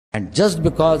And just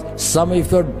because some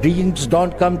of your dreams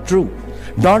don't come true,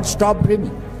 don't stop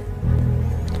dreaming.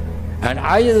 And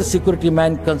I, as a security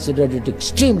man, considered it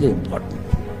extremely important.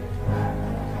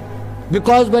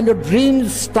 Because when your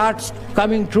dreams start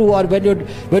coming true, or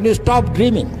when you stop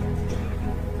dreaming,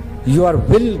 your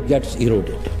will gets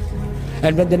eroded.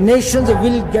 And when the nation's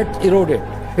will gets eroded,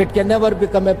 it can never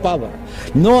become a power.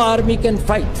 No army can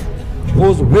fight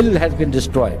whose will has been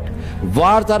destroyed.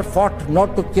 Wars are fought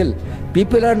not to kill.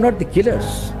 People are not the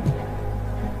killers.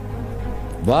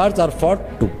 Wars are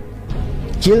fought to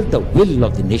kill the will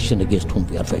of the nation against whom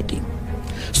we are fighting,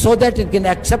 so that it can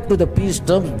accept to the peace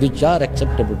terms which are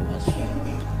acceptable to us.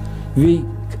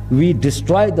 We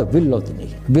destroy the will of the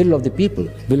nation, will of the people,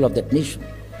 will of that nation.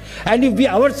 And if we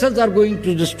ourselves are going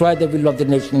to destroy the will of the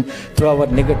nation through our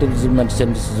negativism and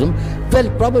cynicism, well,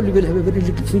 probably we'll have a very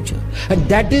little future. And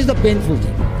that is the painful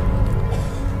thing.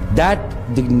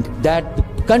 That the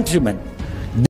countrymen